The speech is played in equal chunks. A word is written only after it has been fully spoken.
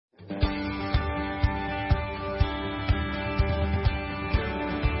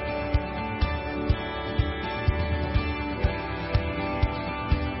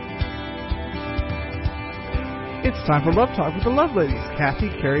It's time for Love Talk with the Love Ladies, Kathy,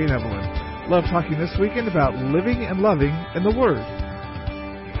 Carrie, and Evelyn. Love talking this weekend about living and loving in the Word.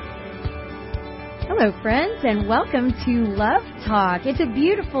 Hello, friends, and welcome to Love Talk. It's a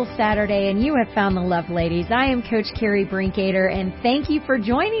beautiful Saturday, and you have found the Love Ladies. I am Coach Carrie Brinkater, and thank you for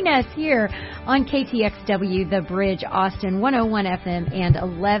joining us here on KTXW, The Bridge, Austin, 101 FM and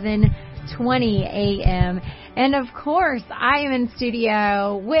 1120 AM. And, of course, I am in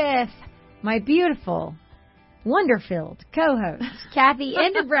studio with my beautiful, wonder-filled co-host, Kathy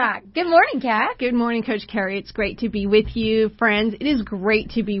Endebrock. Good morning, Kat. Good morning, Coach Carrie. It's great to be with you, friends. It is great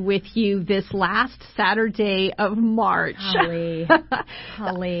to be with you this last Saturday of March.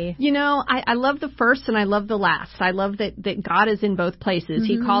 Holly. You know, I love the first and I love the last. I love that God is in both places.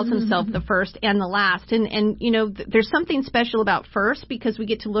 He calls himself the first and the last. And you know, there's something special about first because we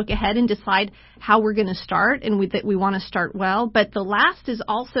get to look ahead and decide how we're going to start and that we want to start well. But the last is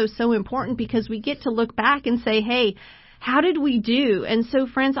also so important because we get to look back and say, hey, how did we do? And so,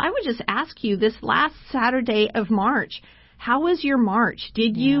 friends, I would just ask you this last Saturday of March, how was your March?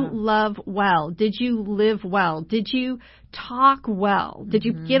 Did you love well? Did you live well? Did you talk well? Did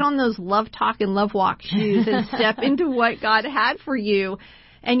you get on those love talk and love walk shoes and step into what God had for you?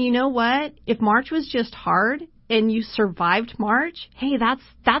 And you know what? If March was just hard and you survived March, hey,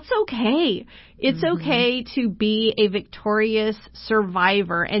 that's okay. It's okay to be a victorious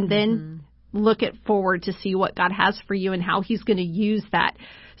survivor and then look it forward to see what God has for you and how he's going to use that.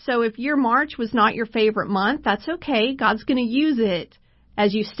 So if your March was not your favorite month, that's okay. God's going to use it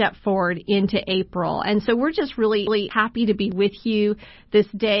as you step forward into April. And so we're just really, really happy to be with you this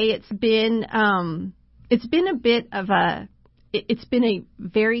day. It's been a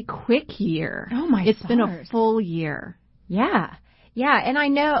very quick year. Oh my It's been a full year. Yeah. Yeah, and I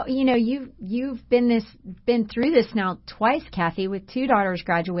know, you know, you've been through this now twice, Kathy, with two daughters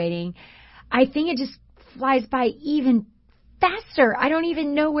graduating. I think it just flies by even faster. I don't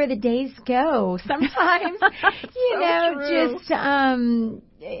even know where the days go. Sometimes,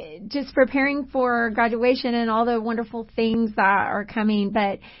 just preparing for graduation and all the wonderful things that are coming.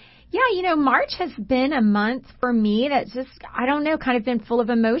 But yeah, you know, March has been a month for me that's just, I don't know, kind of been full of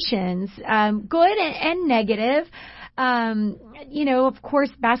emotions, good and negative. You know, of course,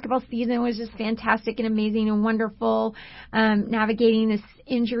 basketball season was just fantastic and amazing and wonderful. Navigating this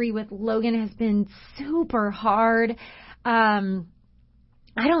injury with Logan has been super hard. I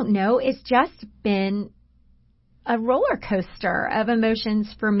don't know. It's just been a roller coaster of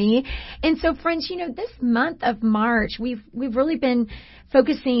emotions for me. And so, friends, you know, this month of March, we've really been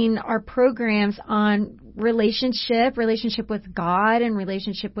focusing our programs on relationship with God and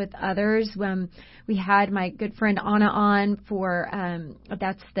relationship with others. We had my good friend Anna on for,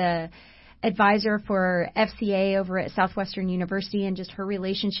 that's the advisor for FCA over at Southwestern University, and just her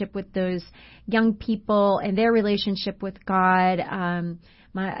relationship with those young people and their relationship with God.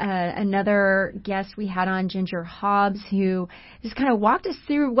 Another guest we had on, Ginger Hobbs, who just kind of walked us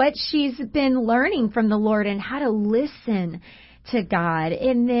through what she's been learning from the Lord and how to listen to God.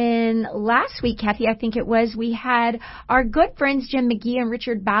 And then last week, Kathy, I think it was, we had our good friends Jim McGee and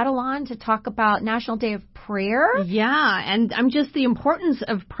Richard Battle on to talk about National Day of Prayer. Yeah, and just the importance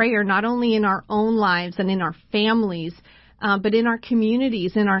of prayer, not only in our own lives and in our families, but in our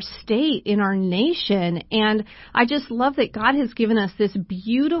communities, in our state, in our nation. And I just love that God has given us this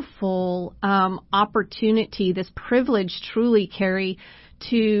beautiful opportunity, this privilege, truly, Carrie,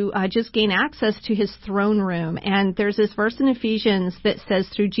 to just gain access to his throne room. And there's this verse in Ephesians that says,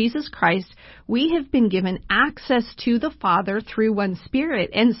 through Jesus Christ, we have been given access to the Father through one Spirit.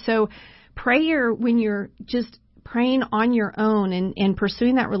 And so prayer, when you're just praying on your own and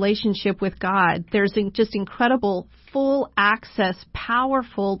pursuing that relationship with God, there's just incredible full access,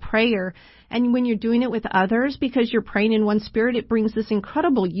 powerful prayer. And when you're doing it with others, because you're praying in one spirit, it brings this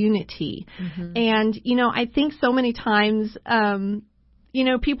incredible unity. And, you know, I think so many times, you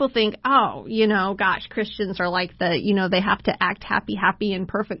know, people think, oh, you know, gosh, Christians are like they have to act happy, and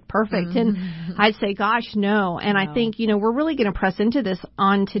perfect. And I'd say, gosh, no. And I think, you know, we're really going to press into this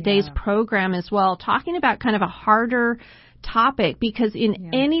on today's program as well, talking about kind of a harder topic, because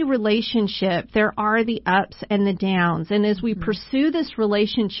in any relationship, there are the ups and the downs. And as we pursue this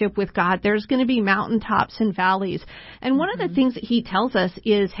relationship with God, there's going to be mountaintops and valleys. And one of the things that he tells us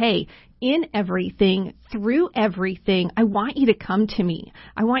is, hey, in everything, through everything, I want you to come to me.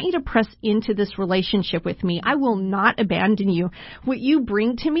 I want you to press into this relationship with me. I will not abandon you. What you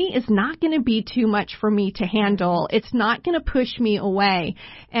bring to me is not going to be too much for me to handle. It's not going to push me away.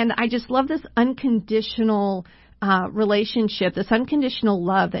 And I just love this unconditional relationship, this unconditional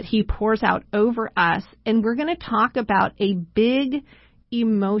love that he pours out over us. And we're going to talk about a big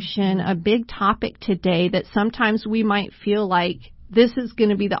emotion, a big topic today that sometimes we might feel like this is going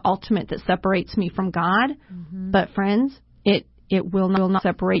to be the ultimate that separates me from God. Mm-hmm. But friends, it will not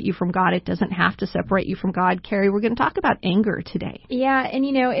separate you from God. It doesn't have to separate you from God. Carrie, we're going to talk about anger today. Yeah, and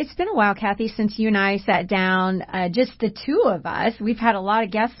it's been a while, Kathy, since you and I sat down, just the two of us. We've had a lot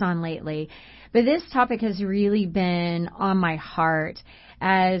of guests on lately, but this topic has really been on my heart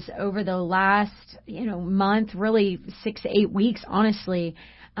as over the last, month, really 6 to 8 weeks, honestly.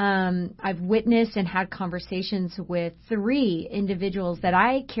 I've witnessed and had conversations with 3 individuals that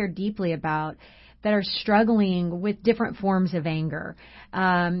I care deeply about that are struggling with different forms of anger.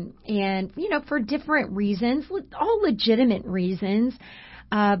 And, for different reasons, all legitimate reasons.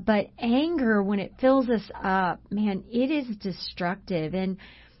 But anger, when it fills us up, man, it is destructive. And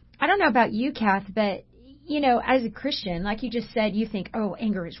I don't know about you, Kath, but, as a Christian, like you just said, you think, oh,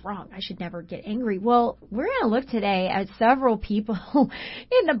 anger is wrong. I should never get angry. Well, we're going to look today at several people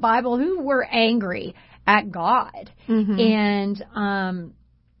in the Bible who were angry at God. Mm-hmm. And,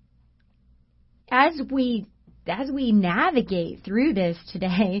 as we navigate through this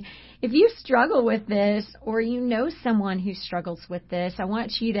today, if you struggle with this or someone who struggles with this, I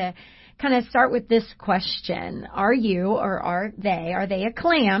want you to kind of start with this question. Are you or are they a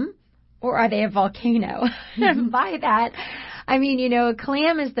clam or are they a volcano? And by that, I mean, a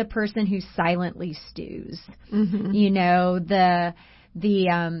clam is the person who silently stews. Mm-hmm.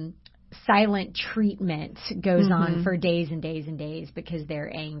 The silent treatment goes on for days and days and days because they're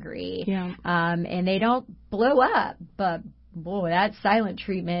angry. Yeah. And they don't blow up, but boy, that silent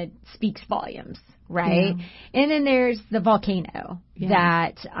treatment speaks volumes, right? Yeah. And then there's the volcano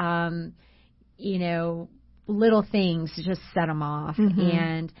that, little things just set them off. Mm-hmm.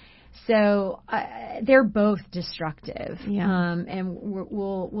 And so they're both destructive, and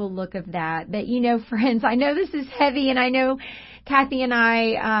we'll look at that. But friends, I know this is heavy, and I know Kathy and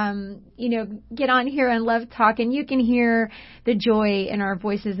I, get on here and love talk, and you can hear the joy in our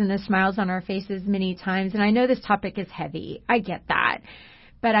voices and the smiles on our faces many times. And I know this topic is heavy. I get that.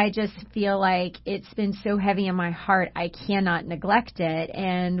 But I just feel like it's been so heavy in my heart, I cannot neglect it.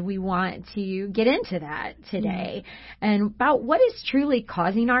 And we want to get into that today. And about what is truly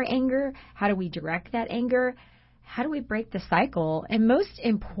causing our anger, how do we direct that anger, how do we break the cycle, and most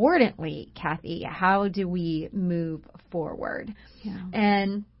importantly, Kathy, how do we move forward? Yeah.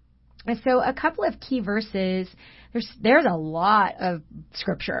 And so a couple of key verses, there's a lot of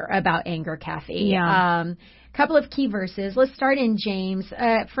scripture about anger, Kathy. Yeah. Couple of key verses. Let's start in James.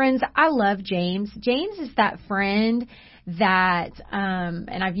 Friends, I love James. James is that friend that,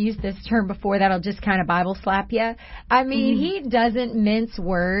 and I've used this term before, that'll just kind of Bible slap you. I mean, he doesn't mince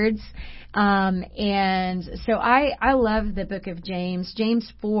words. And so I love the book of James. James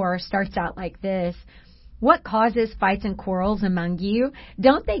 4 starts out like this. What causes fights and quarrels among you?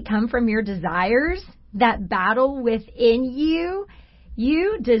 Don't they come from your desires that battle within you?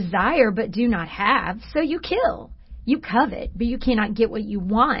 You desire but do not have, so you kill. You covet, but you cannot get what you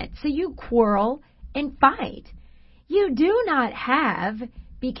want, so you quarrel and fight. You do not have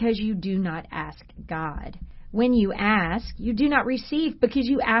because you do not ask God. When you ask, you do not receive because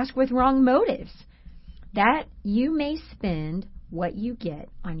you ask with wrong motives, that you may spend what you get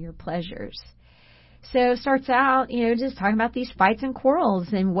on your pleasures. So it starts out, just talking about these fights and quarrels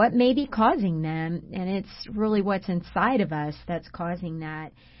and what may be causing them. And it's really what's inside of us that's causing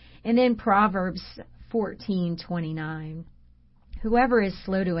that. And then Proverbs 14:29. Whoever is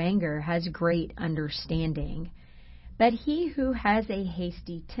slow to anger has great understanding, but he who has a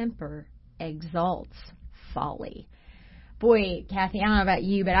hasty temper exalts folly. Boy, Kathy, I don't know about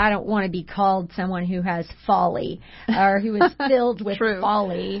you, but I don't want to be called someone who has folly or who is filled with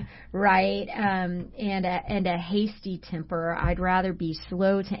folly, right? And a hasty temper. I'd rather be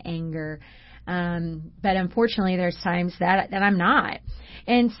slow to anger. But unfortunately, there's times that I'm not.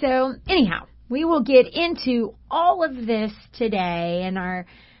 And so, anyhow, we will get into all of this today in our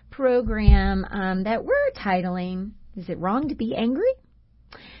program that we're titling, Is It Wrong to Be Angry?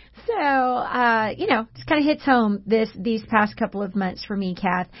 So, just kind of hits home these past couple of months for me,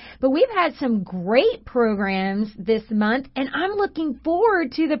 Kath. But we've had some great programs this month, and I'm looking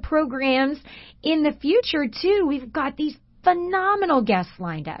forward to the programs in the future, too. We've got these phenomenal guests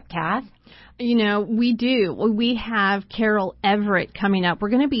lined up, Kath. We do. We have Carol Everett coming up. We're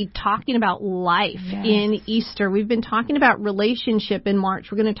going to be talking about life in Easter. We've been talking about relationship in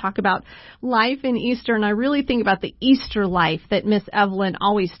March. We're going to talk about life in Easter. And I really think about the Easter life that Miss Evelyn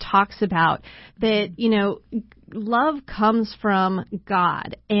always talks about, that, love comes from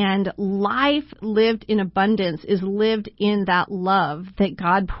God, and life lived in abundance is lived in that love that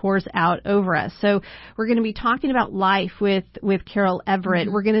God pours out over us. So we're going to be talking about life with Carol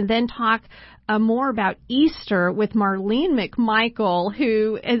Everett. We're going to then talk more about Easter with Marlene McMichael,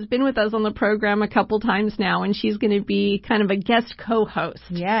 who has been with us on the program a couple times now, and she's going to be kind of a guest co-host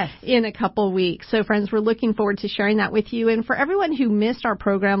in a couple weeks. So, friends, we're looking forward to sharing that with you. And for everyone who missed our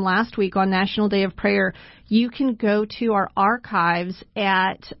program last week on National Day of Prayer, you can go to our archives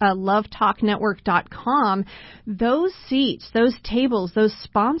at lovetalknetwork.com. Those seats, those tables, those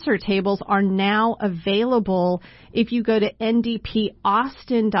sponsor tables are now available. If you go to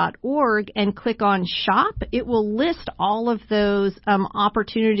ndpaustin.org and click on shop, it will list all of those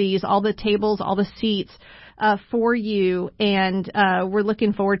opportunities, all the tables, all the seats for you, and we're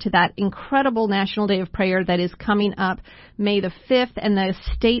looking forward to that incredible National Day of Prayer that is coming up May the 5th, and the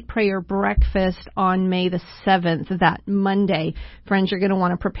State Prayer Breakfast on May the 7th, that Monday. Friends, you're going to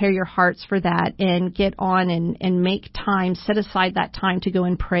want to prepare your hearts for that and get on and make time, set aside that time to go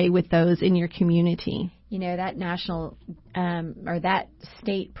and pray with those in your community. You know, that national or that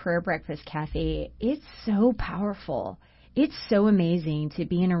State Prayer Breakfast, Kathy, it's so powerful. It's so amazing to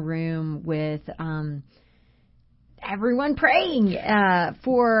be in a room with everyone praying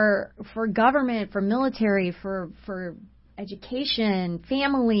for government, for military, for education,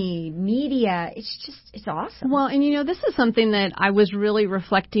 family, media. It's awesome. Well, and you know, this is something that I was really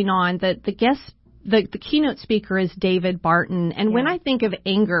reflecting on, that the keynote speaker is David Barton. And when I think of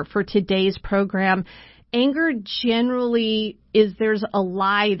anger for today's program, anger generally there's a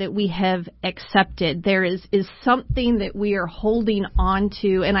lie that we have accepted. There is something that we are holding on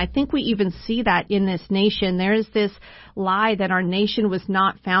to. And I think we even see that in this nation. There is this lie that our nation was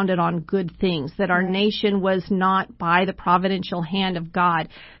not founded on good things, that our nation was not by the providential hand of God.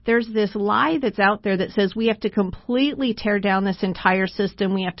 There's this lie that's out there that says we have to completely tear down this entire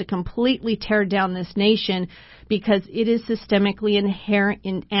system. We have to completely tear down this nation because it is systemically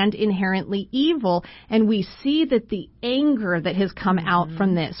inherently evil. And we see that the anger that has come out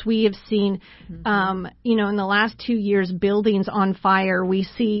from this. We have seen, in the last 2 years, buildings on fire. We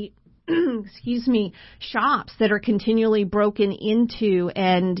see, shops that are continually broken into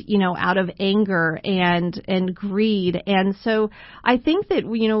and, out of anger and greed. And so I think that,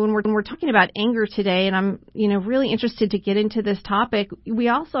 when we're talking about anger today, and I'm, really interested to get into this topic, we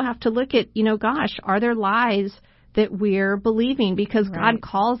also have to look at, are there lies that we're believing? Because God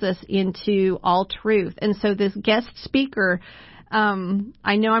calls us into all truth. And so this guest speaker,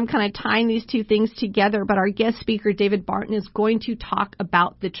 I know I'm kind of tying these two things together, but our guest speaker, David Barton, is going to talk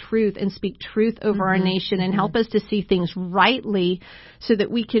about the truth and speak truth over our nation and help us to see things rightly so that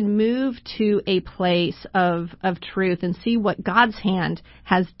we can move to a place of truth and see what God's hand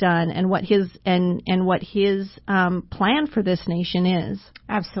has done and what his plan for this nation is.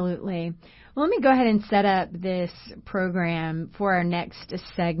 Absolutely. Well, let me go ahead and set up this program for our next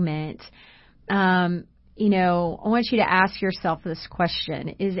segment. I want you to ask yourself this question: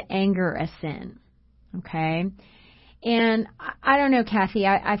 is anger a sin? Okay. And I don't know, Kathy,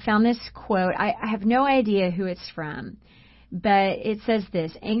 I found this quote. I have no idea who it's from, but it says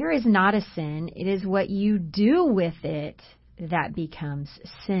this: anger is not a sin. It is what you do with it that becomes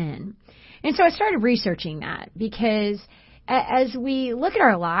sin. And so I started researching that because as we look at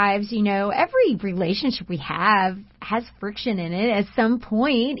our lives, every relationship we have has friction in it at some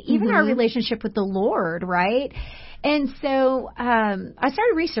point, even our relationship with the Lord, right? And so I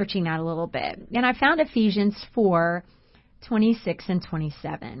started researching that a little bit, and I found Ephesians 4:26 and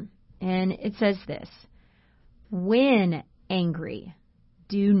 27. And it says this: when angry,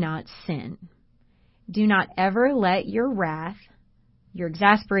 do not sin. Do not ever let your wrath, your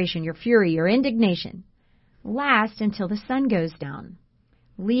exasperation, your fury, your indignation last until the sun goes down.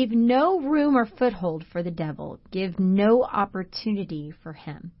 Leave no room or foothold for the devil. Give no opportunity for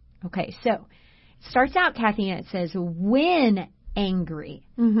him. Okay, so it starts out, Kathy, and it says, when angry,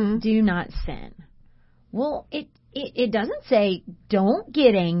 do not sin. Well, it doesn't say don't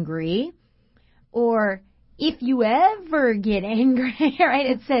get angry or if you ever get angry, right?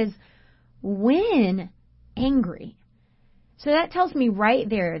 It says when angry. So that tells me right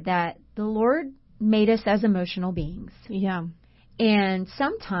there that the Lord made us as emotional beings. Yeah. And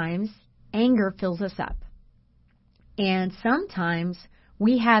sometimes anger fills us up. And sometimes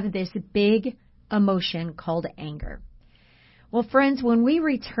we have this big emotion called anger. Well, friends, when we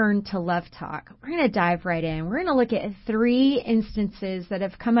return to Love Talk, we're going to dive right in. We're going to look at 3 instances that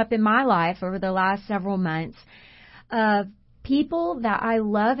have come up in my life over the last several months of people that I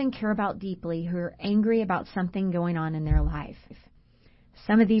love and care about deeply who are angry about something going on in their life.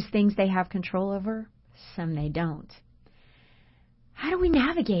 Some of these things they have control over. some they don't. How do we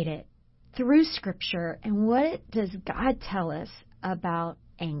navigate it? Through Scripture, and what does God tell us about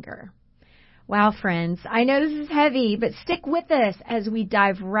anger? Wow, friends, I know this is heavy, but stick with us as we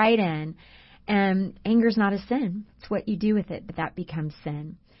dive right in. Anger is not a sin. It's what you do with it, but that becomes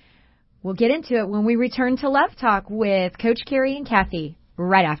sin. We'll get into it when we return to Love Talk with Coach Carrie and Kathy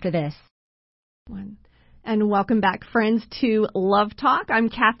right after this. And welcome back, friends, to Love Talk. I'm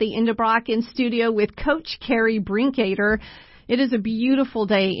Kathy Indebrock in studio with Coach Carrie Brinkater. It is a beautiful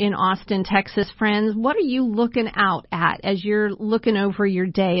day in Austin, Texas, friends. What are you looking out at as you're looking over your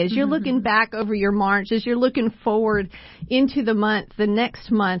day, as you're looking back over your March, as you're looking forward into the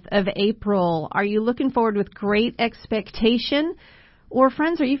next month of April? Are you looking forward with great expectation? Or,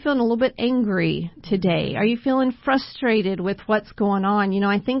 friends, are you feeling a little bit angry today? Are you feeling frustrated with what's going on?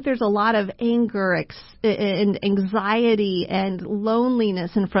 I think there's a lot of anger and anxiety and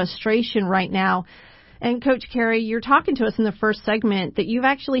loneliness and frustration right now. And Coach Carrie, you're talking to us in the first segment that you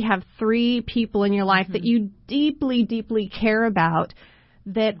actually have 3 people in your life that you deeply, deeply care about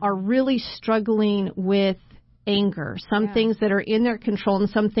that are really struggling with anger. Some things that are in their control and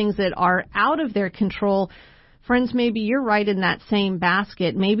some things that are out of their control. Friends, maybe you're right in that same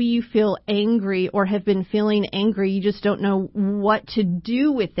basket. Maybe you feel angry or have been feeling angry. You just don't know what to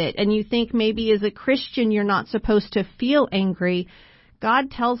do with it. And you think maybe as a Christian you're not supposed to feel angry.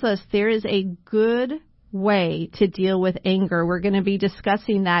 God tells us there is a good way to deal with anger. We're going to be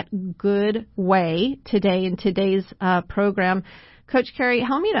discussing that good way today in today's program. Coach Carrie,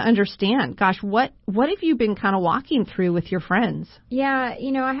 help me to understand. Gosh, what have you been kind of walking through with your friends? Yeah,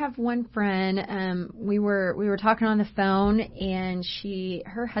 I have one friend. We were talking on the phone, and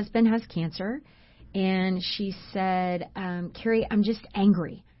her husband has cancer, and she said, Carrie, I'm just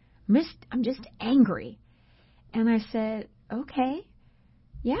angry. I'm just angry. And I said, okay.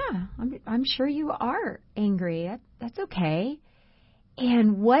 Yeah, I'm sure you are angry. That's okay.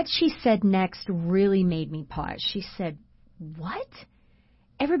 And what she said next really made me pause. She said, what?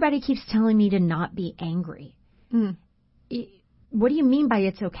 Everybody keeps telling me to not be angry. What do you mean by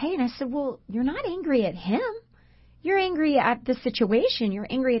it's okay? And I said, well, you're not angry at him. You're angry at the situation. You're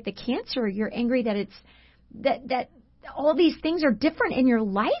angry at the cancer. You're angry that that all these things are different in your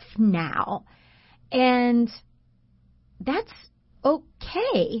life now. And that's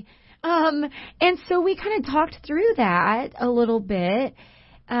okay. And so we kind of talked through that a little bit.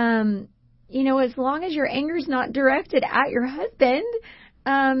 As long as your anger is not directed at your husband,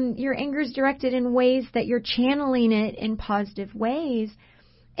 your anger is directed in ways that you're channeling it in positive ways.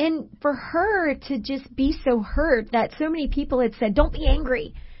 And for her to just be so hurt that so many people had said, don't be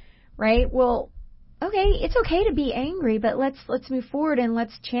angry, right? Well, okay, it's okay to be angry, but let's move forward and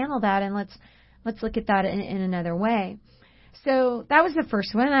let's channel that and let's look at that in another way. So that was the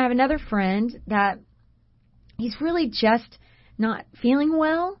first one. I have another friend that he's really just not feeling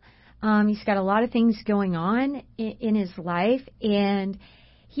well. He's got a lot of things going on in his life, and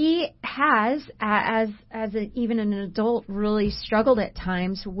he has, even an adult, really struggled at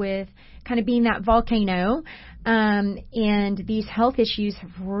times with kind of being that volcano, and these health issues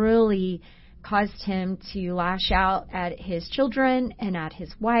have really caused him to lash out at his children and at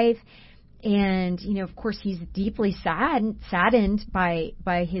his wife. And, of course, he's deeply saddened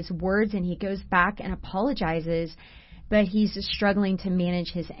by his words, and he goes back and apologizes, but he's just struggling to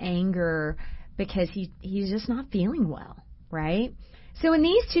manage his anger because he's just not feeling well, right? So in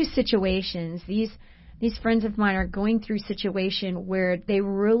these two situations, these friends of mine are going through a situation where they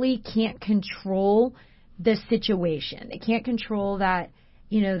really can't control the situation. They can't control that,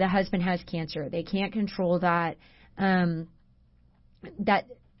 the husband has cancer. They can't control that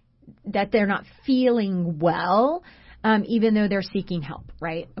that they're not feeling well, even though they're seeking help,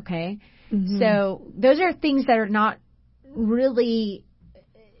 right? Okay. Mm-hmm. So those are things that are not really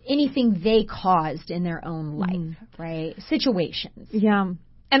anything they caused in their own life, right? Situations. Yeah.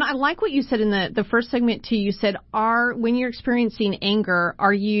 And I like what you said in the first segment too. You said, when you're experiencing anger,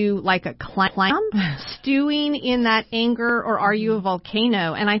 are you like a clam stewing in that anger, or are you a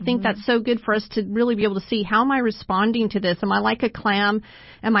volcano? And I think that's so good for us to really be able to see, how am I responding to this? Am I like a clam?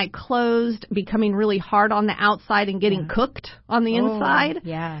 Am I closed, becoming really hard on the outside and getting cooked on the inside?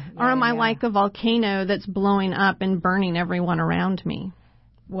 Yeah. Or am I like a volcano that's blowing up and burning everyone around me?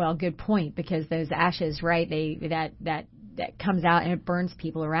 Well, good point, because those ashes, right, that comes out and it burns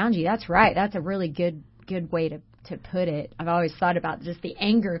people around you. That's right. That's a really good way to put it. I've always thought about just the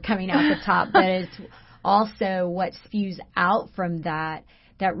anger coming out the top, but it's also what spews out from that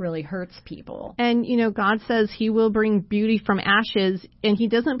really hurts people. And, God says He will bring beauty from ashes, and He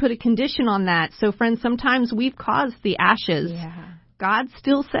doesn't put a condition on that. So, friends, sometimes we've caused the ashes. Yeah. God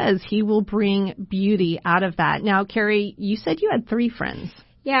still says he will bring beauty out of that. Now, Carrie, you said you had 3 friends.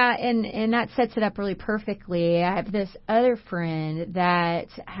 Yeah, and that sets it up really perfectly. I have this other friend that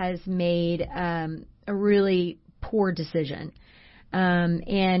has made a really poor decision.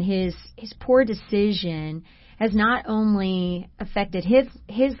 And his poor decision has not only affected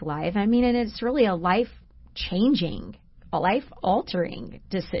his life, I mean, and it's really a life-changing, a life-altering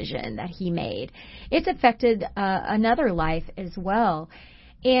decision that he made. It's affected another life as well.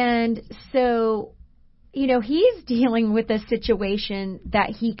 And so, he's dealing with a situation that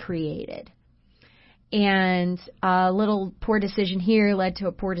he created. And a little poor decision here led to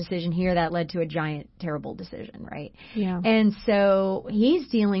a poor decision here that led to a giant, terrible decision, right? Yeah. And so he's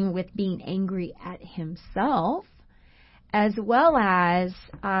dealing with being angry at himself, as well as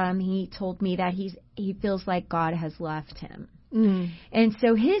he told me that he feels like God has left him. Mm. And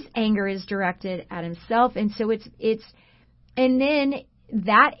so his anger is directed at himself, and so and then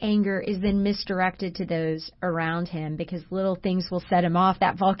that anger is then misdirected to those around him, because little things will set him off,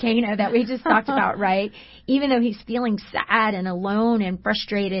 that volcano that we just talked about, right? Even though he's feeling sad and alone and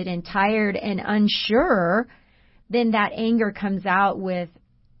frustrated and tired and unsure, then that anger comes out with,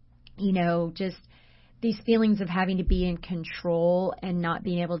 just these feelings of having to be in control and not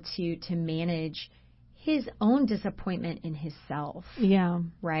being able to manage his own disappointment in himself. Yeah.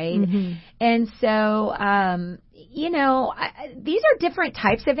 Right? Mm-hmm. And so, these are different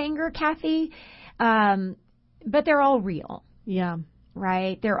types of anger, Kathy, but they're all real. Yeah.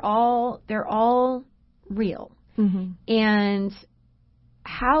 Right? They're all real. Mm-hmm. And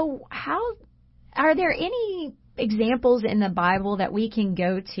how are there any examples in the Bible that we can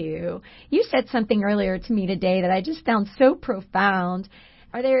go to? You said something earlier to me today that I just found so profound.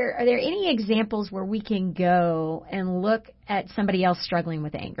 Are there any examples where we can go and look at somebody else struggling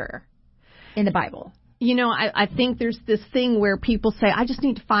with anger in the Bible? I think there's this thing where people say, I just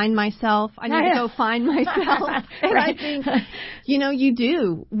need to find myself. I need to go find myself. And Right. I think, you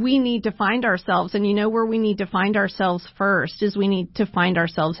do. We need to find ourselves. And where we need to find ourselves first is we need to find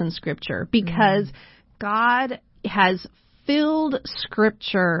ourselves in Scripture, because God has filled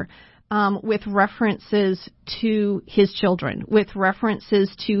Scripture with references to his children, with references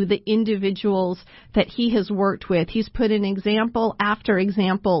to the individuals that he has worked with. He's put an example after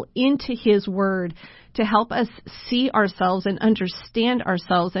example into his word to help us see ourselves and understand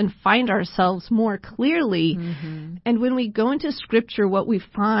ourselves and find ourselves more clearly. Mm-hmm. And when we go into Scripture, what we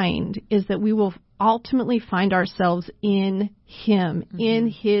find is that we will ultimately find ourselves in him, in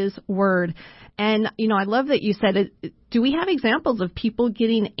his word. And, I love that you said, do we have examples of people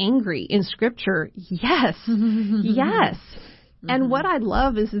getting angry in Scripture? Yes. Yes. And what I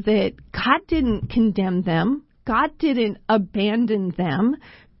love is that God didn't condemn them. God didn't abandon them.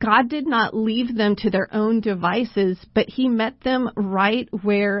 God did not leave them to their own devices, but he met them right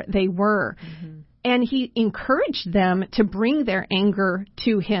where they were. Mm-hmm. And he encouraged them to bring their anger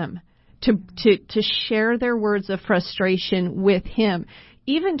to him, to share their words of frustration with him,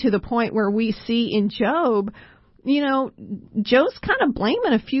 even to the point where we see in Job, Job's kind of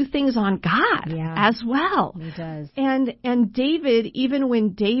blaming a few things on God as well. He does. And David, even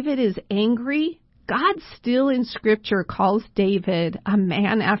when David is angry, God still in Scripture calls David a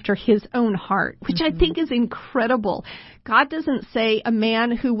man after his own heart, which I think is incredible. God doesn't say a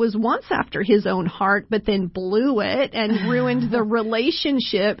man who was once after his own heart, but then blew it and ruined the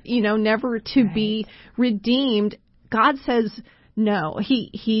relationship, never to be redeemed. God says, no,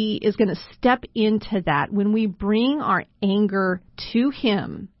 he is going to step into that. When we bring our anger to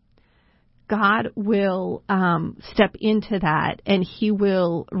him, God will step into that, and he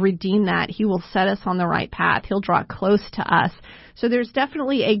will redeem that. He will set us on the right path. He'll draw close to us. So there's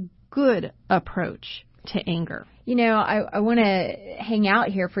definitely a good approach to anger. I want to hang out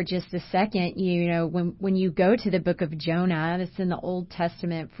here for just a second. When you go to the book of Jonah, it's in the Old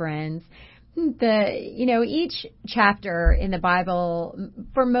Testament, friends. Each chapter in the Bible,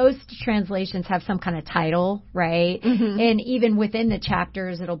 for most translations, have some kind of title, right? Mm-hmm. And even within the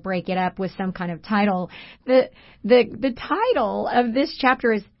chapters, it'll break it up with some kind of title. The title of this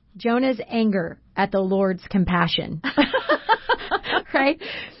chapter is Jonah's Anger at the Lord's Compassion. Right?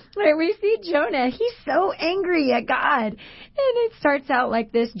 Right, we see Jonah, he's so angry at God. And it starts out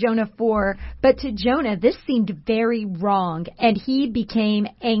like this, Jonah 4. But to Jonah, this seemed very wrong, and he became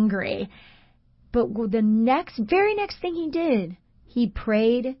angry. But the very next thing he did, he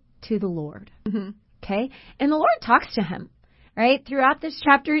prayed to the Lord. Mm-hmm. Okay? And the Lord talks to him, right? Throughout this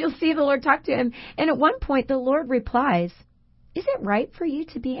chapter, you'll see the Lord talk to him. And at one point, the Lord replies, "Is it right for you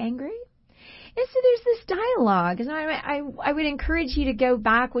to be angry?" And so there's this dialogue, and I would encourage you to go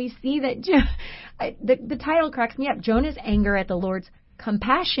back. We see that the title cracks me up. Jonah's anger at the Lord's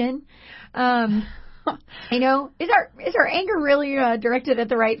compassion. You know, is our anger really directed at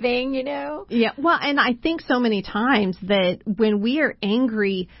the right thing? You know? Yeah. Well, and I think so many times that when we are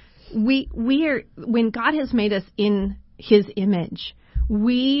angry, when God has made us in His image,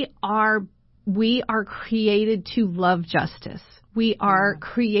 we are created to love justice. We are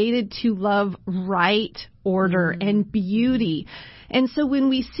created to love right order and beauty. And so when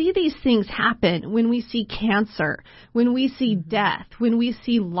we see these things happen, when we see cancer, when we see death, when we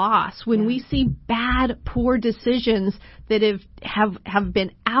see loss, when we see bad, poor decisions that have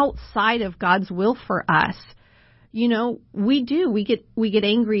been outside of God's will for us, you know, we get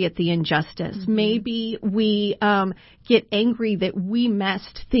angry at the injustice. Maybe we get angry that we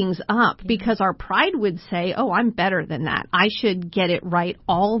messed things up because our pride would say, oh, I'm better than that. I should get it right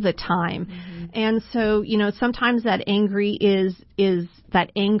all the time. And so, you know, sometimes that anger is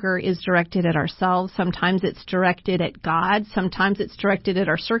directed at ourselves. Sometimes it's directed at God. Sometimes it's directed at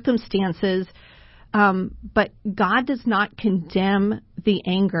our circumstances. But God does not condemn the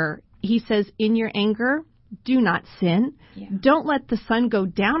anger. He says, in your anger, do not sin. Don't let the sun go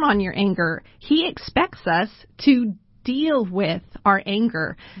down on your anger. He expects us to deal with our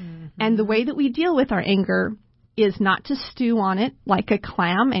anger. And the way that we deal with our anger is not to stew on it like a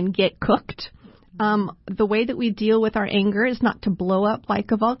clam and get cooked. The way that we deal with our anger is not to blow up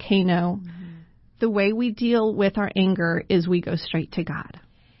like a volcano. The way we deal with our anger is we go straight to God.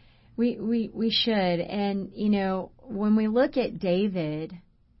 We should. And, you know, when we look at David,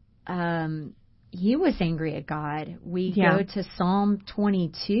 he was angry at God. We go to Psalm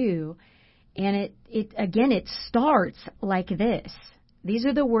 22, and it starts like this. These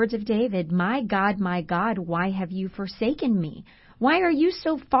are the words of David. My God, why have you forsaken me? Why are you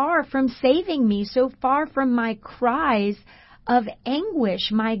so far from saving me, so far from my cries of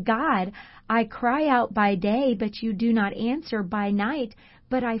anguish? My God, I cry out by day, but you do not answer, by night,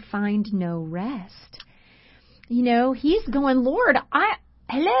 but I find no rest. You know, he's going, Lord,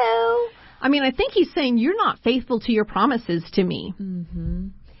 hello. I mean, I think he's saying you're not faithful to your promises to me.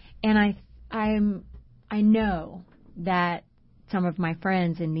 And I know that some of my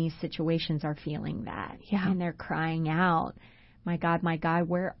friends in these situations are feeling that. And they're crying out, my God,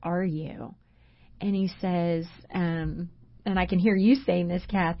 where are you? And he says, and I can hear you saying this,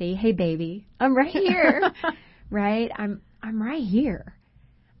 Kathy, hey, baby, I'm right here, right? I'm right here.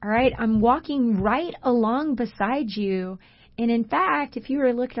 All right. I'm walking right along beside you. And in fact, if you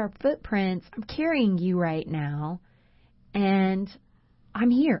were to look at our footprints, I'm carrying you right now, and I'm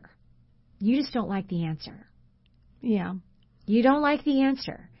here. You just don't like the answer. Yeah. You don't like the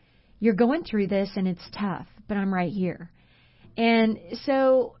answer. You're going through this, and it's tough, but I'm right here. And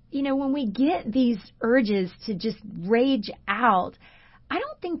so, you know, when we get these urges to just rage out, I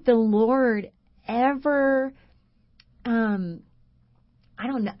don't think the Lord ever, I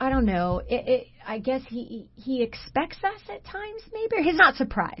don't know. I guess he expects us at times, maybe. Or he's not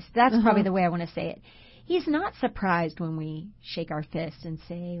surprised. That's probably the way I want to say it. He's not surprised when we shake our fist and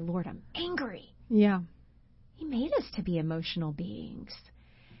say, Lord, I'm angry. Yeah. He made us to be emotional beings.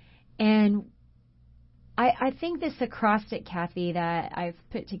 And I think this acrostic, Kathy, that I've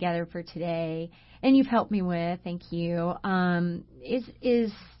put together for today, and you've helped me with, thank you,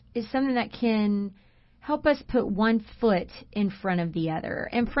 is something that can help us put one foot in front of the other.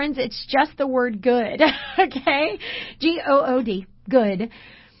 And friends, it's just the word good, okay? G-O-O-D, good.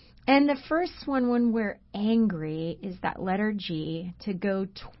 And the first one, when we're angry, is that letter G, to go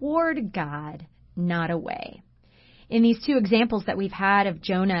toward God, not away. In these two examples that we've had of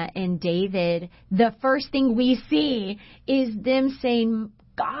Jonah and David, the first thing we see is them saying,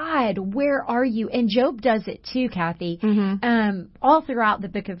 God, where are you? And Job does it too, Kathy. All throughout the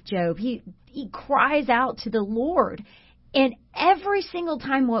book of Job, he cries out to the Lord. And every single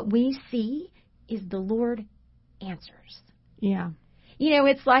time what we see is the Lord answers. Yeah. You know,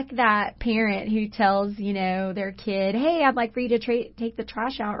 it's like that parent who tells, you know, their kid, hey, I'd like for you to take the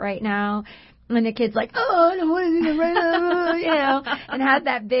trash out right now. And the kid's like, oh, I don't want to do it right now, you know, and has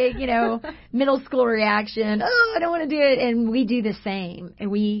that big, you know, middle school reaction. Oh, I don't want to do it. And we do the same. And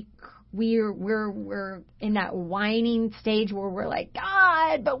we're in that whining stage where we're like,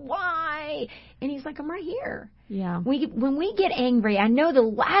 God, but why? And he's like, I'm right here. Yeah. When we get angry, I know the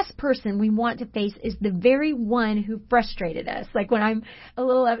last person we want to face is the very one who frustrated us. Like when I'm a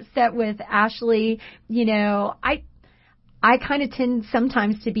little upset with Ashley, you know, I kind of tend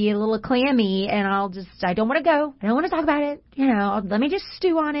sometimes to be a little clammy, and I don't want to go. I don't want to talk about it. You know, let me just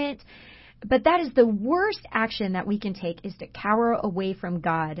stew on it. But that is the worst action that we can take, is to cower away from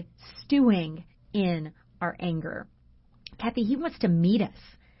God, stewing in our anger. Kathy, he wants to meet us,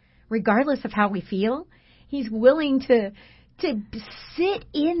 regardless of how we feel. He's willing to sit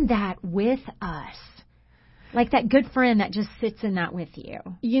in that with us. Like that good friend that just sits in that with you.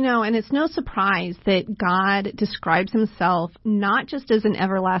 You know, and it's no surprise that God describes himself not just as an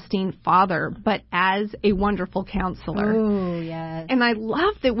everlasting Father, but as a wonderful counselor. Oh, yes. And I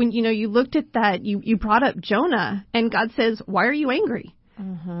love that when, you looked at that, you brought up Jonah, and God says, why are you angry?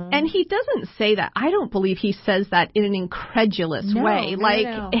 And he doesn't say that. I don't believe he says that in an incredulous way.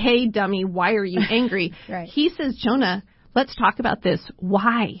 No. Hey, dummy, why are you angry? Right. He says, Jonah, let's talk about this.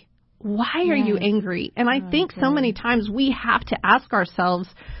 Why? Why are you angry? And I think so many times we have to ask ourselves,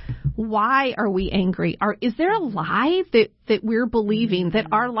 why are we angry? Is there a lie that we're believing, that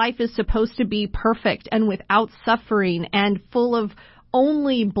our life is supposed to be perfect and without suffering and full of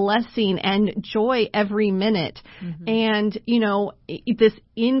only blessing and joy every minute? And, this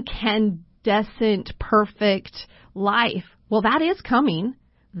incandescent, perfect life. Well, that is coming.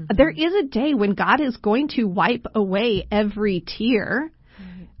 There is a day when God is going to wipe away every tear.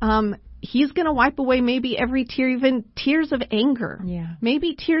 He's going to wipe away maybe every tear, even tears of anger. Yeah.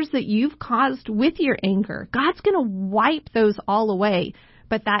 Maybe tears that you've caused with your anger. God's going to wipe those all away,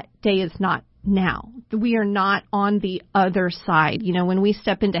 but that day is not now. We are not on the other side. When we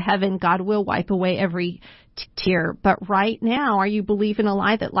step into heaven, God will wipe away every tear. But right now, are you believing a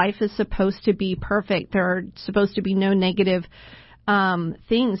lie that life is supposed to be perfect? There are supposed to be no negative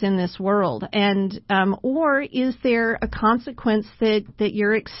things in this world, and or is there a consequence that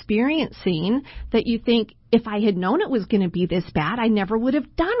you're experiencing that you think, if I had known it was going to be this bad, I never would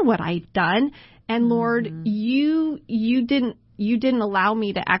have done what I've done, and Lord, you didn't allow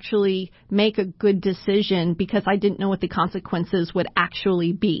me to actually make a good decision because I didn't know what the consequences would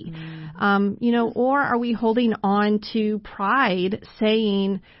actually be. Or are we holding on to pride,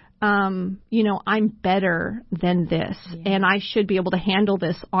 saying, I'm better than this, and I should be able to handle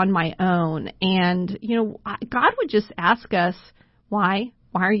this on my own. And, God would just ask us, why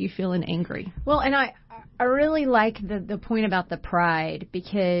are you feeling angry? Well, and I really like the point about the pride,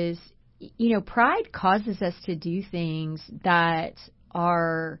 because, pride causes us to do things that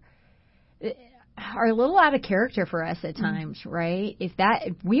are a little out of character for us at times, right? If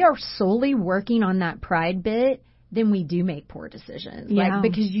we are solely working on that pride bit, then we do make poor decisions.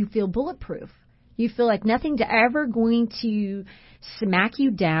 Because you feel bulletproof. You feel like nothing's ever going to smack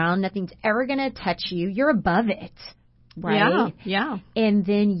you down. Nothing's ever going to touch you. You're above it, right? Yeah. And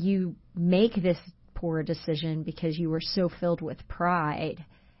then you make this poor decision because you were so filled with pride.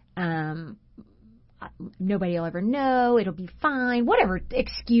 Nobody will ever know. It'll be fine. Whatever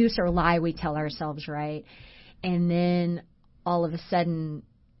excuse or lie we tell ourselves, right? And then all of a sudden,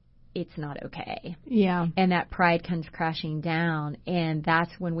 it's not okay. Yeah. And that pride comes crashing down, and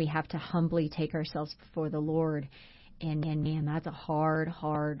that's when we have to humbly take ourselves before the Lord. And man, that's a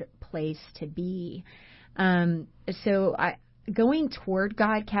hard place to be. So going toward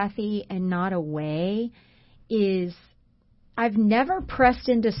God, Kathy, and not away, is, I've never pressed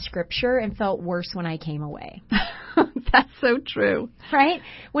into Scripture and felt worse when I came away. That's so true. Right?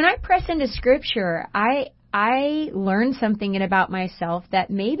 When I press into Scripture, I learned something about myself that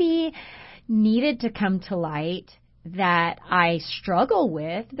maybe needed to come to light, that I struggle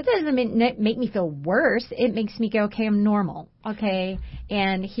with, but that doesn't make me feel worse. It makes me go, okay, I'm normal. Okay.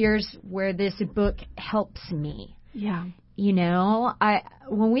 And here's where this book helps me. Yeah.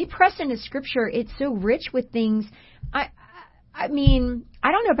 When we press into Scripture, it's so rich with things. I mean,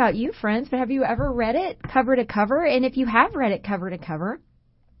 I don't know about you, friends, but have you ever read it cover to cover? And if you have read it cover to cover,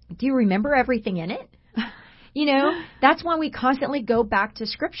 do you remember everything in it? That's why we constantly go back to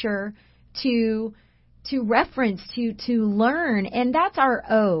Scripture to reference, to learn. And that's our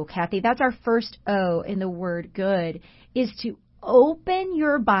O, Kathy. That's our first O in the word good, is to open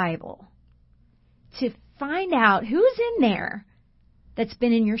your Bible to find out who's in there that's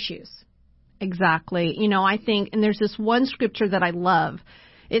been in your shoes. Exactly. I think, and there's this one scripture that I love.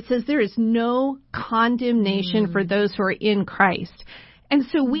 It says there is no condemnation for those who are in Christ. And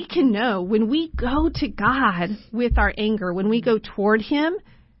so we can know when we go to God with our anger, when we go toward Him,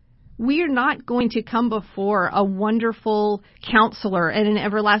 we are not going to come before a wonderful counselor and an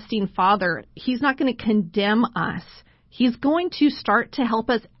everlasting Father. He's not going to condemn us. He's going to start to help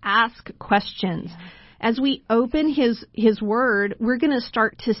us ask questions. Yeah. As we open His Word, we're going to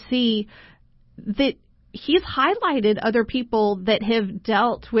start to see that he's highlighted other people that have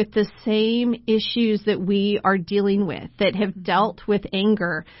dealt with the same issues that we are dealing with, that have dealt with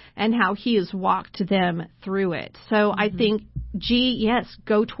anger, and how he has walked them through it. So I think, G, yes,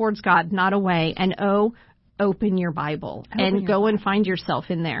 go towards God, not away. And O, open your Bible and go and find yourself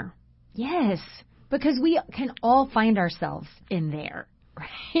in there. Yes, because we can all find ourselves in there,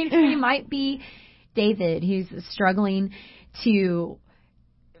 right? We might be David, who's struggling to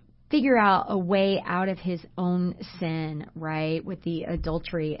figure out a way out of his own sin, right, with the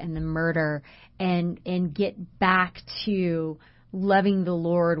adultery and the murder, and get back to loving the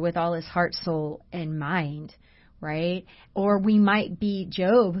Lord with all his heart, soul, and mind, right? Or we might be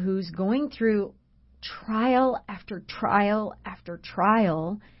Job, who's going through trial after trial after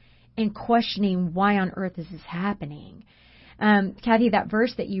trial and questioning, why on earth is this happening? Kathy, that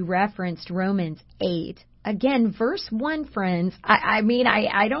verse that you referenced, Romans 8, again, verse 1, friends, I mean,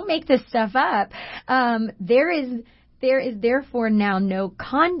 I don't make this stuff up. There is therefore now no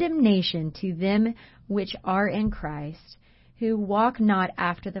condemnation to them which are in Christ, who walk not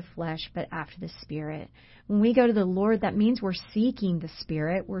after the flesh, but after the Spirit. When we go to the Lord, that means we're seeking the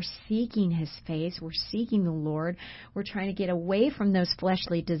Spirit. We're seeking His face. We're seeking the Lord. We're trying to get away from those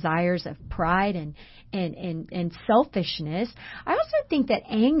fleshly desires of pride and selfishness. I also think that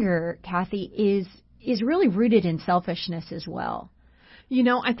anger, Kathy, is really rooted in selfishness as well. You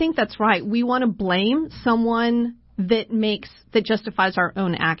know, I think that's right. We want to blame someone that justifies our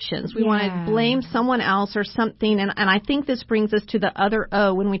own actions. We want to blame someone else or something. And I think this brings us to the other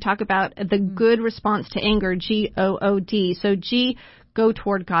O when we talk about the good response to anger, G-O-O-D. So G, go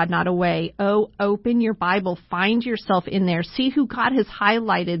toward God, not away. O, open your Bible, find yourself in there. See who God has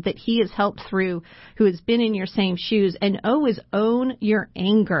highlighted that He has helped through, who has been in your same shoes. And O is own your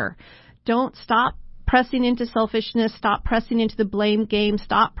anger. Don't stop pressing into selfishness. Stop pressing into the blame game.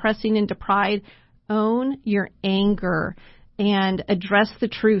 Stop pressing into pride. Own your anger and address the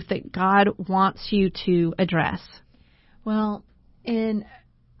truth that God wants you to address. Well, and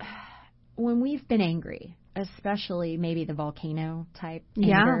when we've been angry, especially maybe the volcano type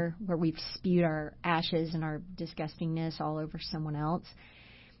anger, where we've spewed our ashes and our disgustingness all over someone else,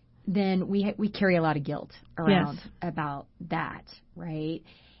 then we carry a lot of guilt around about that, right?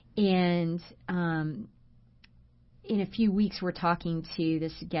 And in a few weeks, we're talking to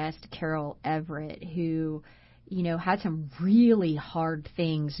this guest, Carol Everett, who, you know, had some really hard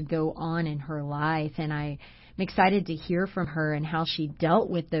things go on in her life. And I'm excited to hear from her and how she dealt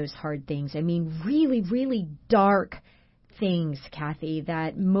with those hard things. I mean, really, really dark things, Kathy,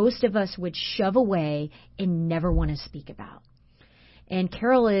 that most of us would shove away and never want to speak about. And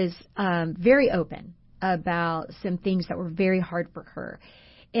Carol is very open about some things that were very hard for her.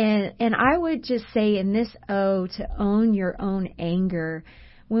 And I would just say in this O, to own your own anger,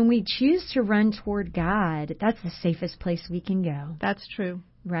 when we choose to run toward God, that's the safest place we can go. That's true.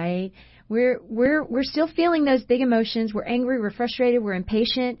 Right? We're still feeling those big emotions. We're angry, we're frustrated, we're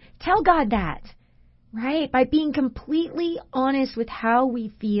impatient. Tell God that. Right? By being completely honest with how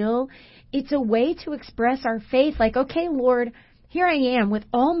we feel, it's a way to express our faith. Like, okay, Lord, here I am with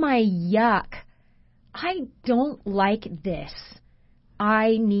all my yuck. I don't like this.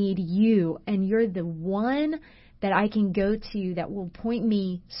 I need you, and you're the one that I can go to that will point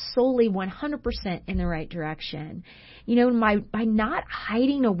me solely 100% in the right direction. You know, by not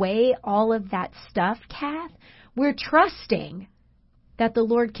hiding away all of that stuff, Kath, we're trusting that the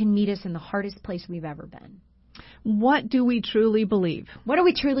Lord can meet us in the hardest place we've ever been. What do we truly believe? What do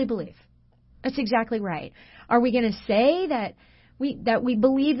we truly believe? That's exactly right. Are we going to say that we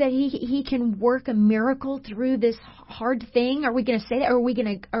believe that he can work a miracle through this hard thing? Are we going to say that, or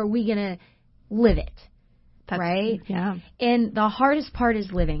are we going to live it? Right? Yeah. And the hardest part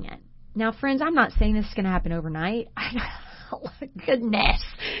is living it. Now, friends, I'm not saying this is going to happen overnight. Goodness,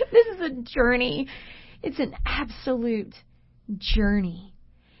 this is a journey. It's an absolute journey.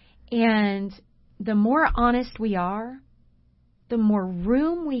 And the more honest we are, the more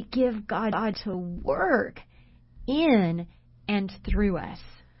room we give God to work in and through us.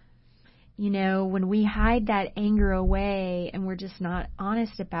 You know, when we hide that anger away and we're just not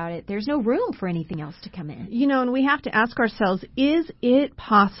honest about it, there's no room for anything else to come in. You know, and we have to ask ourselves, is it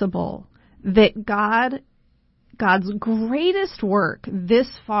possible that God's greatest work this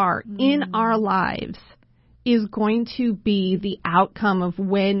far in our lives is going to be the outcome of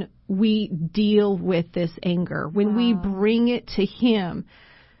when we deal with this anger, when we bring it to Him?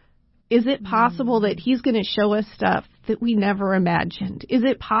 Is it possible that He's going to show us stuff that we never imagined? Is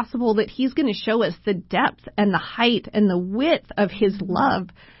it possible that He's going to show us the depth and the height and the width of His love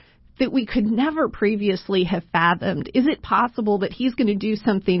that we could never previously have fathomed? Is it possible that He's going to do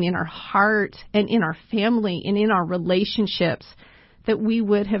something in our heart and in our family and in our relationships that we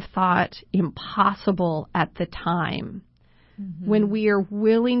would have thought impossible at the time? Mm-hmm. When we are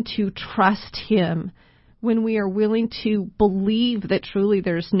willing to trust Him, when we are willing to believe that truly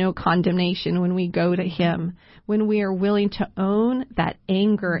there's no condemnation when we go to Him, when we are willing to own that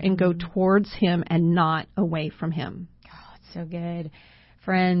anger and go towards Him and not away from Him. Oh, it's so good.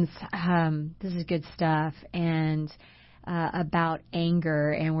 Friends, this is good stuff. And about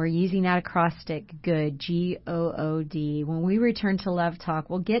anger, and we're using that acrostic, good, G-O-O-D. When we return to Love Talk,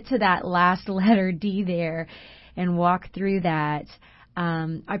 we'll get to that last letter D there and walk through that.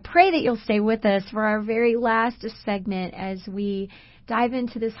 I pray that you'll stay with us for our very last segment as we dive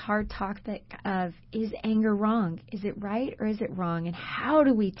into this hard talk of, is anger wrong? Is it right or is it wrong? And how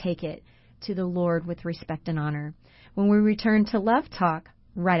do we take it to the Lord with respect and honor? When we return to Love Talk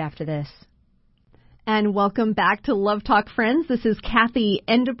right after this. And welcome back to Love Talk, friends. This is Kathy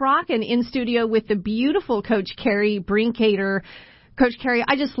Endebrock, and in studio with the beautiful Coach Carrie Brinkater. Coach Carrie,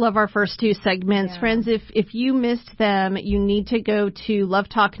 I just love our first two segments. Yeah. Friends, if you missed them, you need to go to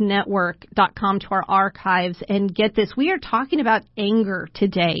lovetalknetwork.com to our archives and get this. We are talking about anger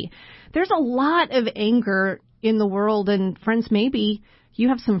today. There's a lot of anger in the world, and friends, maybe you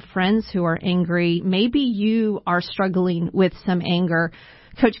have some friends who are angry. Maybe you are struggling with some anger.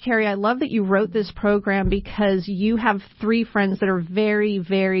 Coach Carrie, I love that you wrote this program because you have three friends that are very,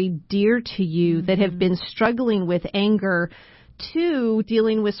 very dear to you that have been struggling with anger, two,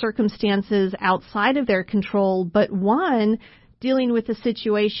 dealing with circumstances outside of their control, but one, dealing with a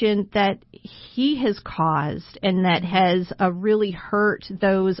situation that he has caused and that has really hurt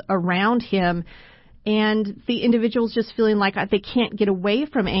those around him. And the individual's just feeling like they can't get away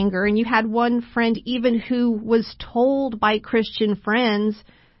from anger. And you had one friend even who was told by Christian friends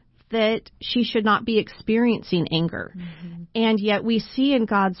that she should not be experiencing anger. Mm-hmm. And yet we see in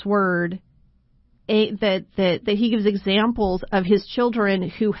God's Word that He gives examples of His children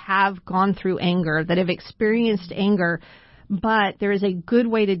who have gone through anger, that have experienced anger. But there is a good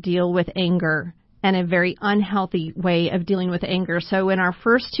way to deal with anger and a very unhealthy way of dealing with anger. So in our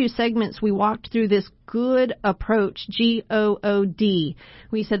first two segments, we walked through this good approach, G-O-O-D.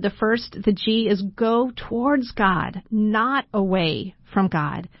 We said the G is go towards God, not away from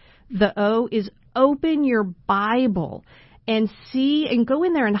God. The O is open your Bible and see and go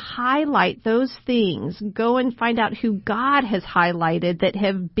in there and highlight those things. Go and find out who God has highlighted that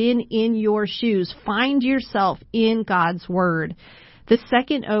have been in your shoes. Find yourself in God's Word. The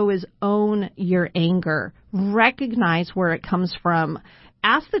second O is own your anger. Recognize where it comes from.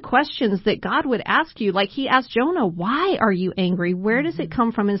 Ask the questions that God would ask you, like He asked Jonah, why are you angry? Where does it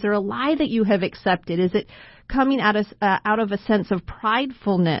come from? Is there a lie that you have accepted? Is it coming out of a sense of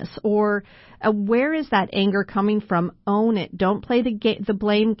pridefulness? Or where is that anger coming from? Own it. Don't play the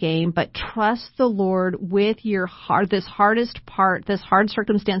blame game, but trust the Lord with your heart, this hardest part, this hard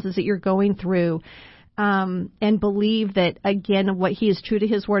circumstances that you're going through. And believe that, again, what He is true to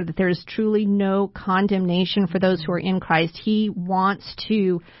His Word, that there is truly no condemnation for those who are in Christ. He wants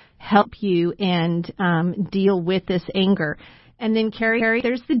to help you and deal with this anger. And then, Carrie,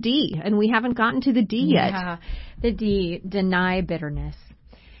 there's the D, and we haven't gotten to the D yet. Yeah, the D, deny bitterness.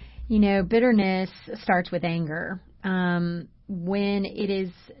 You know, bitterness starts with anger. When it is,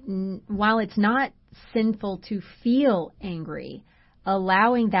 while it's not sinful to feel angry,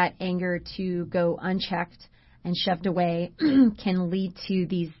 allowing that anger to go unchecked and shoved away can lead to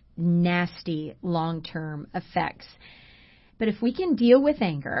these nasty long-term effects. But if we can deal with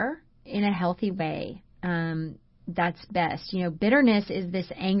anger in a healthy way, that's best. You know, bitterness is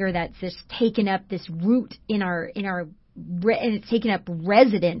this anger that's just taken up this root in our and it's taken up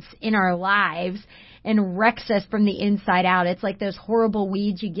residence in our lives and wrecks us from the inside out. It's like those horrible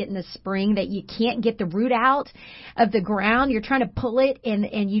weeds you get in the spring that you can't get the root out of the ground. You're trying to pull it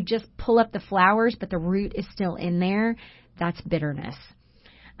and you just pull up the flowers, but the root is still in there. That's bitterness.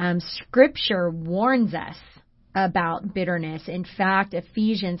 Scripture warns us about bitterness. In fact,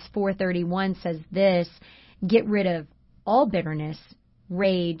 Ephesians 4:31 says this, get rid of all bitterness,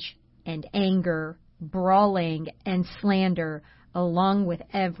 rage, and anger, brawling, and slander, along with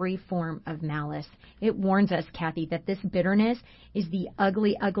every form of malice. It warns us, Kathy, that this bitterness is the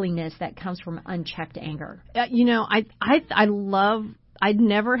ugliness that comes from unchecked anger. You know, I love, I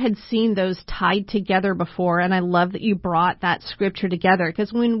never had seen those tied together before, and I love that you brought that scripture together,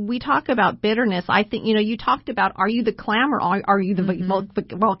 because when we talk about bitterness, I think, you know, you talked about, are you the clam or are you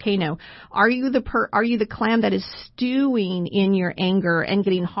the volcano? Are you the clam that is stewing in your anger and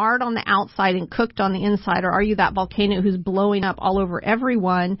getting hard on the outside and cooked on the inside, or are you that volcano who's blowing up all over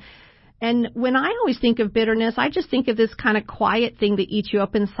everyone? And when I always think of bitterness, I just think of this kind of quiet thing that eats you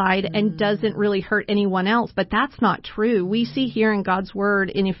up inside and doesn't really hurt anyone else. But that's not true. We see here in God's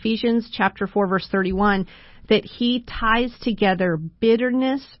Word in Ephesians chapter 4, verse 31, that He ties together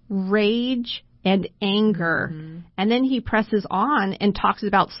bitterness, rage, and anger. And then He presses on and talks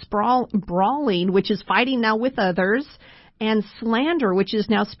about brawling, which is fighting now with others, and slander, which is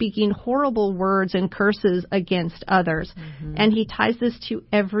now speaking horrible words and curses against others. And He ties this to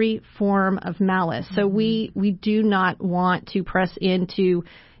every form of malice. So we do not want to press into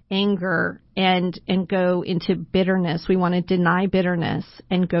anger and go into bitterness. We want to deny bitterness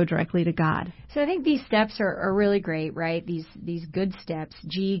and go directly to God. So I think these steps are really great, right? These good steps.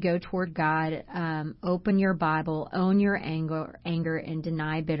 G, go toward God, open your Bible, own your anger, and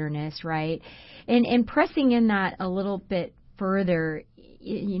deny bitterness, right? And pressing in that a little bit further,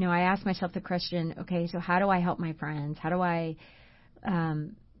 you know, I asked myself the question, okay, so how do I help my friends? How do I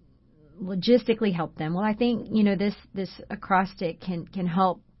logistically help them? Well, I think, you know, this acrostic can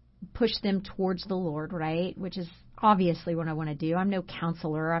help push them towards the Lord, right? Which is obviously what I want to do. I'm no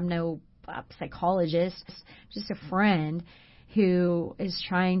counselor. I'm no psychologist. Just a friend who is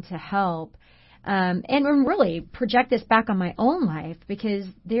trying to help. And really project this back on my own life, because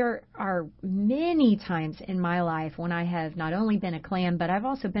there are many times in my life when I have not only been a clam, but I've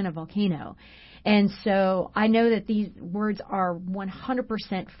also been a volcano. And so I know that these words are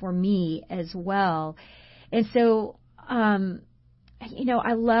 100% for me as well. And so, you know,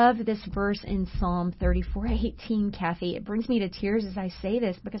 I love this verse in Psalm 34:18, Kathy. It brings me to tears as I say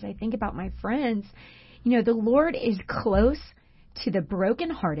this, because I think about my friends. You know, the Lord is close to the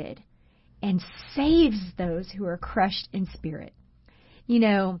brokenhearted and saves those who are crushed in spirit. You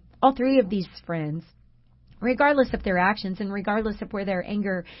know, all three of these friends, regardless of their actions and regardless of where their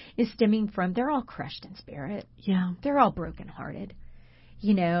anger is stemming from, they're all crushed in spirit. Yeah. They're all brokenhearted,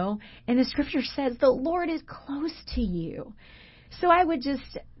 you know. And the scripture says the Lord is close to you. So I would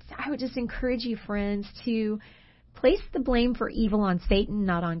just encourage you, friends, to place the blame for evil on Satan,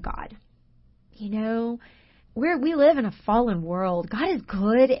 not on God. You know, we live in a fallen world. God is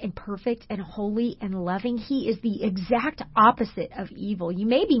good and perfect and holy and loving. He is the exact opposite of evil. You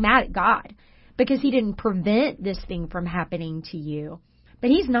may be mad at God because He didn't prevent this thing from happening to you, but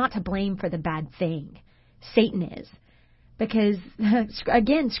He's not to blame for the bad thing. Satan is. Because,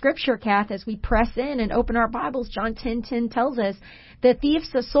 again, Scripture, Kath, as we press in and open our Bibles, John 10:10 tells us that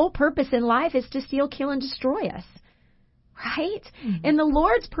thief's sole purpose in life is to steal, kill, and destroy us. Right? And the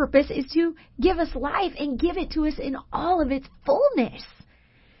Lord's purpose is to give us life and give it to us in all of its fullness.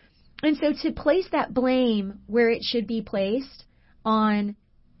 And so to place that blame where it should be placed on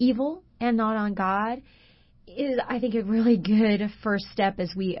evil and not on God is, I think, a really good first step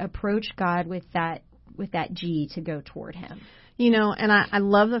as we approach God with that G to go toward Him. You know, and I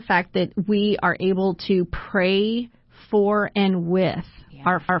love the fact that we are able to pray for and with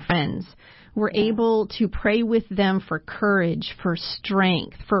our friends. We're able to pray with them for courage, for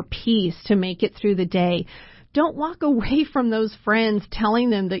strength, for peace to make it through the day. Don't walk away from those friends telling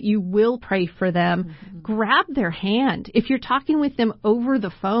them that you will pray for them. Grab their hand. If you're talking with them over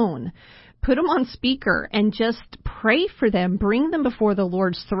the phone, put them on speaker and just pray for them. Bring them before the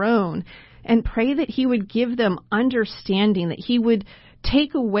Lord's throne and pray that He would give them understanding, that He would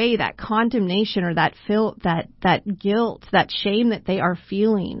take away that condemnation or that guilt, that shame that they are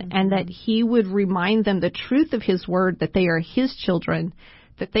feeling, and that He would remind them the truth of His word, that they are His children,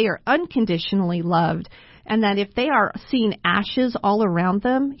 that they are unconditionally loved, and that if they are seeing ashes all around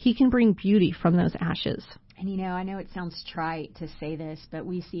them, He can bring beauty from those ashes. And, you know, I know it sounds trite to say this, but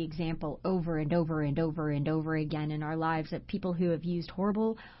we see example over and over and over and over again in our lives of people who have used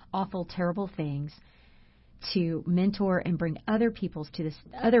horrible, awful, terrible things to mentor and bring other people to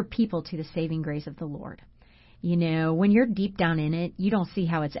the saving grace of the Lord. You know, when you're deep down in it, you don't see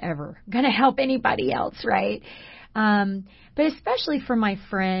how it's ever going to help anybody else, right? But especially for my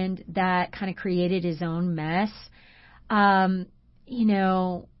friend that kind of created his own mess, you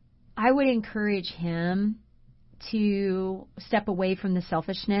know, I would encourage him to step away from the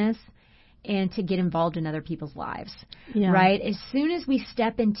selfishness and to get involved in other people's lives, right? As soon as we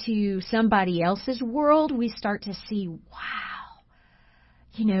step into somebody else's world, we start to see, wow,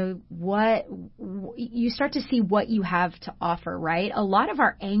 you know, you start to see what you have to offer, right? A lot of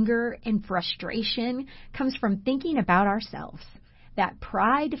our anger and frustration comes from thinking about ourselves, that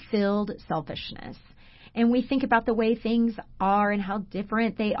pride-filled selfishness. And we think about the way things are and how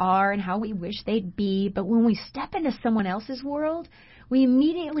different they are and how we wish they'd be. But when we step into someone else's world, we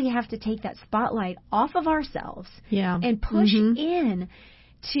immediately have to take that spotlight off of ourselves and push in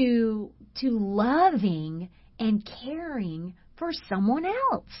to loving and caring for someone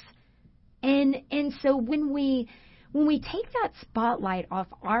else. And so when we take that spotlight off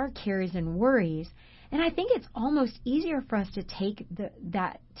our cares and worries, and I think it's almost easier for us to take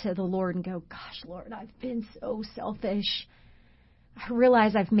that to the Lord and go, gosh, Lord, I've been so selfish. I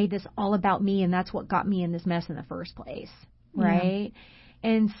realize I've made this all about me, and that's what got me in this mess in the first place, right? Yeah.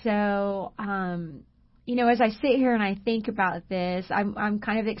 And so, as I sit here and I think about this, I'm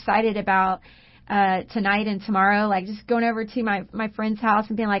kind of excited about tonight and tomorrow, like just going over to my friend's house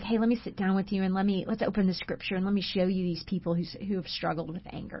and being like, hey, let me sit down with you and let's open the scripture and let me show you these people who have struggled with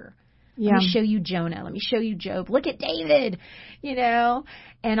anger. Yeah. Let me show you Jonah. Let me show you Job. Look at David,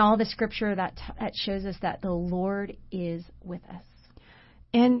 and all the scripture that shows us that the Lord is with us.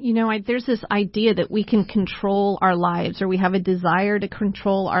 And, there's this idea that we can control our lives, or we have a desire to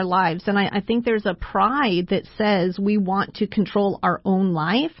control our lives. And I think there's a pride that says we want to control our own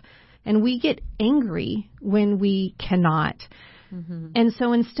life, and we get angry when we cannot. Mm-hmm. And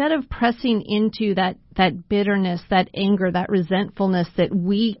so instead of pressing into that bitterness, that anger, that resentfulness that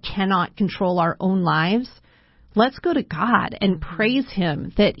we cannot control our own lives, let's go to God and praise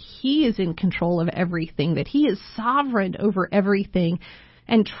Him that He is in control of everything, that He is sovereign over everything,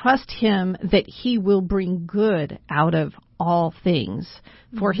 and trust Him that He will bring good out of all things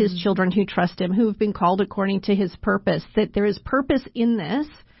for His children who trust Him, who have been called according to His purpose, that there is purpose in this,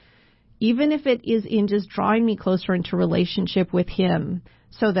 even if it is in just drawing me closer into relationship with Him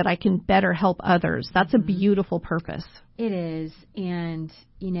so that I can better help others. That's a beautiful purpose. It is. And,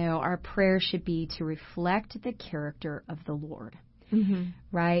 our prayer should be to reflect the character of the Lord,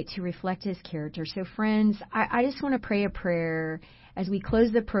 right? To reflect His character. So, friends, I just want to pray a prayer as we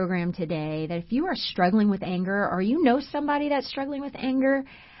close the program today, that if you are struggling with anger, or you know somebody that's struggling with anger,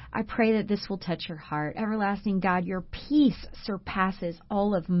 I pray that this will touch your heart. Everlasting God, your peace surpasses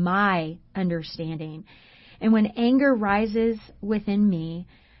all of my understanding. And when anger rises within me,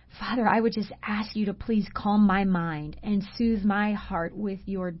 Father, I would just ask you to please calm my mind and soothe my heart with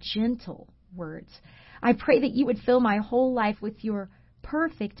your gentle words. I pray that you would fill my whole life with your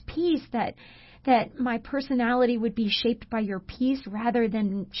perfect peace, that my personality would be shaped by your peace rather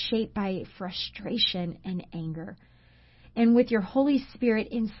than shaped by frustration and anger. And with your Holy Spirit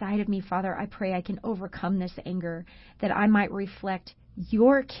inside of me, Father, I pray I can overcome this anger, that I might reflect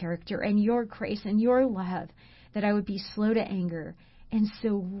your character and your grace and your love, that I would be slow to anger and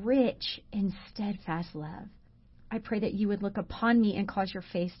so rich in steadfast love. I pray that you would look upon me and cause your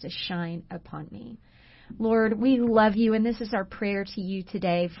face to shine upon me. Lord, we love you, and this is our prayer to you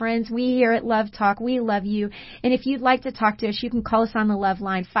today. Friends, we here at Love Talk, we love you. And if you'd like to talk to us, you can call us on the Love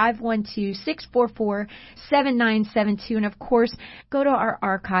Line, 512-644-7972. And, of course, go to our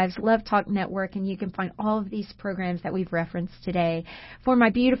archives, Love Talk Network, and you can find all of these programs that we've referenced today. For my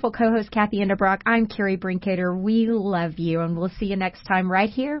beautiful co-host, Kathy Enderbrock, I'm Carrie Brinkater. We love you, and we'll see you next time right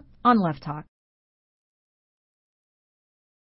here on Love Talk.